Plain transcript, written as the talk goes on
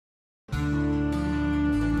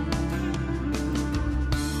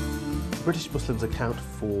British Muslims account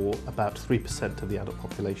for about 3% of the adult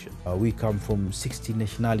population. We come from 60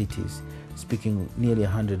 nationalities, speaking nearly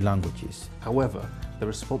 100 languages. However, they're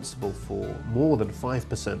responsible for more than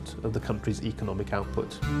 5% of the country's economic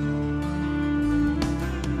output.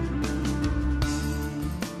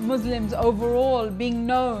 Muslims overall being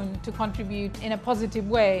known to contribute in a positive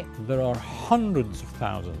way. There are hundreds of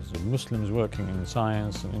thousands of Muslims working in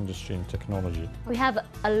science and industry and technology. We have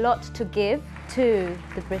a lot to give to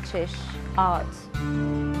the British arts.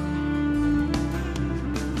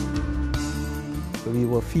 We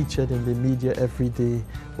were featured in the media every day,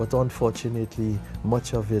 but unfortunately,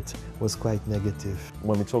 much of it was quite negative.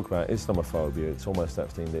 When we talk about Islamophobia, it's almost that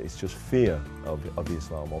thing that it's just fear of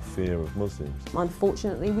Islam or fear of Muslims.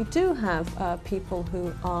 Unfortunately, we do have people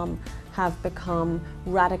who have become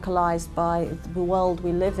radicalised by the world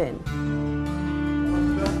we live in.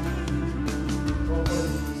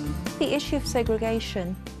 The issue of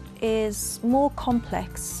segregation is more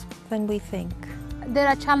complex than we think. There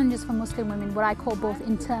are challenges for Muslim women, what I call both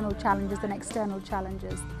internal challenges and external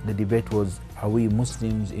challenges. The debate was, are we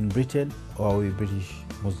Muslims in Britain or are we British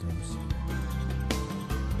Muslims?